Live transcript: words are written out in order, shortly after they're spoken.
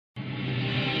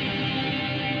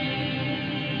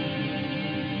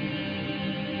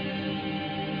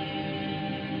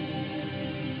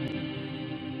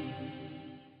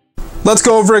Let's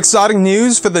go over exciting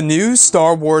news for the new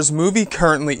Star Wars movie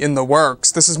currently in the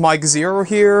works. This is Mike Zero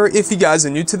here. If you guys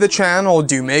are new to the channel,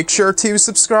 do make sure to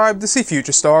subscribe to see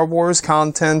future Star Wars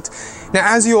content.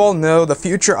 Now, as you all know, the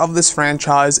future of this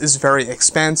franchise is very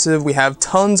expansive. We have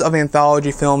tons of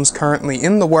anthology films currently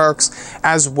in the works,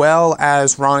 as well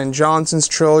as Rian Johnson's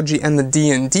trilogy and the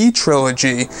D&D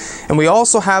trilogy. And we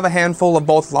also have a handful of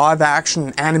both live-action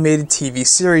and animated TV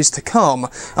series to come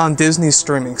on Disney's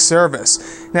streaming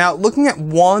service. Now, looking at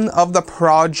one of the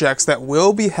projects that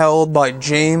will be held by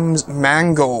James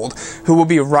Mangold, who will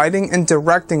be writing and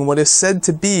directing what is said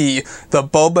to be the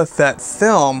Boba Fett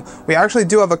film, we actually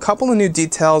do have a couple of new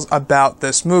details about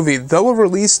this movie. Though a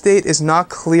release date is not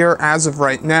clear as of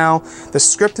right now, the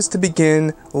script is to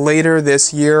begin later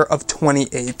this year of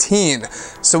 2018.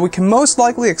 So we can most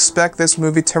likely expect this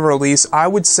movie to release, I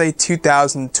would say,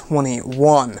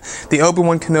 2021. The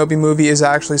Obi-Wan Kenobi movie is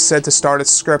actually said to start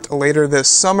its script later this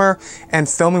summer, and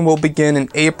filming will begin in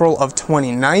April of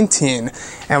 2019,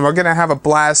 and we're going to have a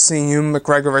blast seeing Ewan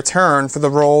McGregor return for the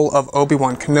role of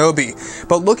Obi-Wan Kenobi.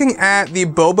 But looking at the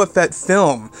Boba Fett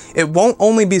film, it won't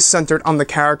only be centered on the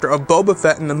character of Boba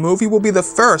Fett, and the movie will be the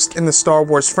first in the Star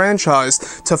Wars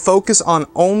franchise to focus on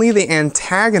only the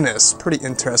antagonist. Pretty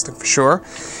interesting for sure.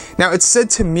 Now, it's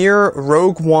said to mirror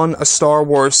Rogue One, a Star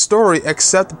Wars story,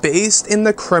 except based in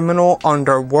the criminal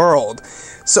underworld.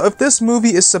 So if this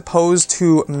movie is supposed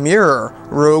to mirror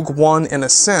Rogue One in a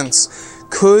sense,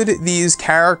 could these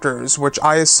characters, which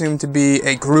I assume to be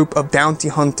a group of bounty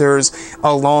hunters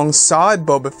alongside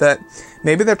Boba Fett,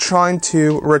 maybe they're trying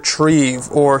to retrieve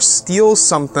or steal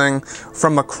something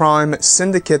from a crime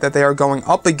syndicate that they are going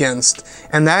up against,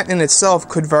 and that in itself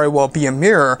could very well be a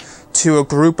mirror to a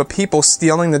group of people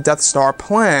stealing the Death Star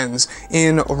plans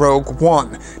in Rogue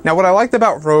One. Now, what I liked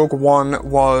about Rogue One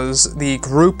was the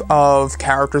group of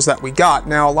characters that we got.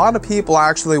 Now, a lot of people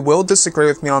actually will disagree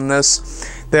with me on this.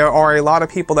 There are a lot of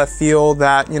people that feel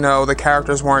that, the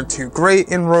characters weren't too great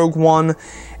in Rogue One,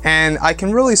 and I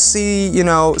can really see,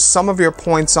 some of your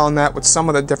points on that with some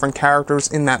of the different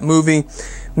characters in that movie.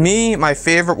 Me, my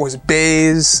favorite was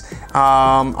Baze.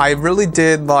 I really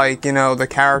did like, the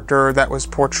character that was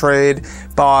portrayed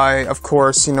by, of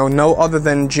course, no other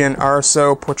than Jyn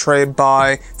Erso, portrayed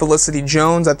by Felicity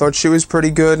Jones. I thought she was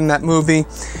pretty good in that movie.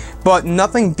 But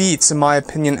nothing beats, in my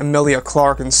opinion, Emilia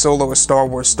Clarke in Solo: A Star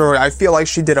Wars Story. I feel like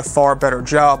she did a far better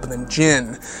job than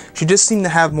Jyn. She just seemed to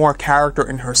have more character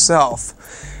in herself.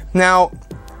 Now,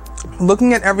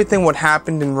 looking at everything what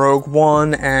happened in Rogue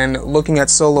One and looking at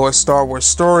Solo: A Star Wars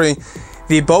Story,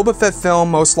 the Boba Fett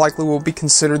film most likely will be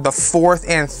considered the fourth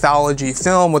anthology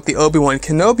film, with the Obi-Wan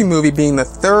Kenobi movie being the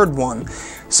third one.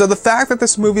 So the fact that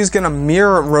this movie is going to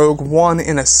mirror Rogue One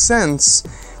in a sense,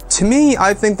 to me,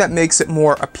 I think that makes it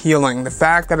more appealing. The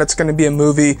fact that it's going to be a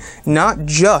movie not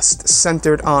just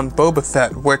centered on Boba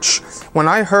Fett, which, when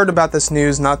I heard about this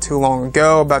news not too long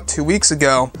ago, about 2 weeks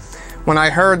ago, when I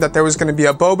heard that there was going to be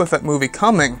a Boba Fett movie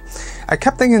coming, I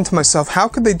kept thinking to myself, how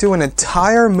could they do an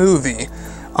entire movie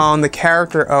on the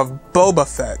character of Boba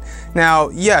Fett? Now,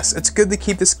 yes, it's good to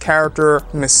keep this character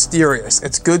mysterious.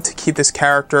 It's good to keep this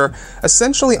character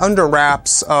essentially under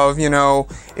wraps of,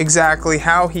 exactly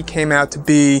how he came out to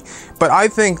be. But I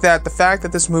think that the fact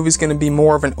that this movie is going to be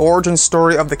more of an origin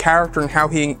story of the character and how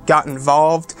he got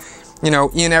involved,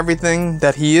 in everything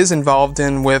that he is involved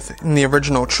in the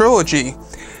original trilogy,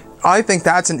 I think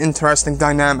that's an interesting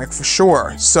dynamic for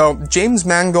sure. So, James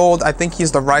Mangold, I think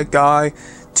he's the right guy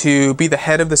to be the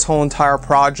head of this whole entire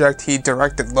project. He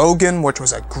directed Logan, which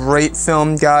was a great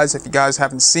film, guys. If you guys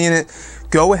haven't seen it,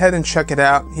 go ahead and check it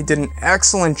out. He did an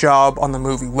excellent job on the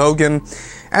movie Logan.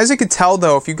 As you could tell,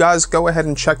 though, if you guys go ahead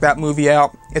and check that movie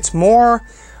out, it's more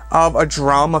of a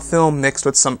drama film mixed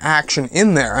with some action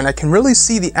in there, and I can really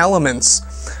see the elements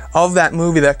of that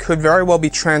movie that could very well be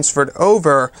transferred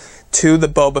over to the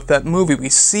Boba Fett movie. We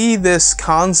see this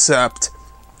concept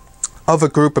of a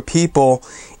group of people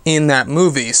in that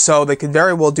movie, so they could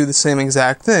very well do the same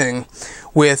exact thing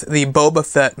with the Boba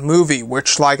Fett movie,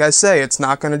 which, like I say, it's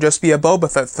not going to just be a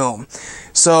Boba Fett film.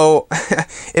 So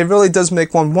it really does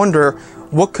make one wonder,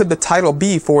 what could the title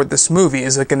be for this movie?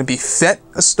 Is it going to be Fett,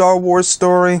 a Star Wars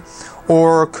story?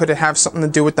 Or could it have something to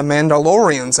do with the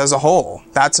Mandalorians as a whole?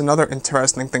 That's another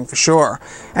interesting thing for sure.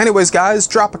 Anyways, guys,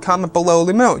 drop a comment below.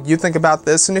 Let me know what you think about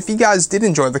this. And if you guys did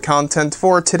enjoy the content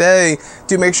for today,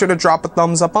 do make sure to drop a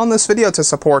thumbs up on this video to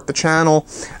support the channel.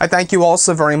 I thank you all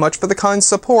so very much for the kind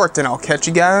support, and I'll catch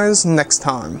you guys next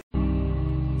time.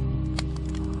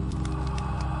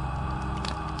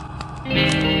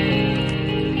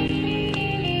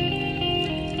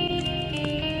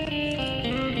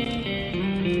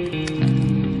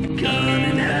 Gun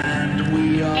in hand,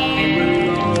 we are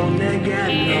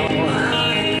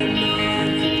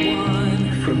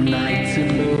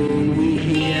moon, we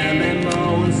hear them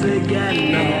once again.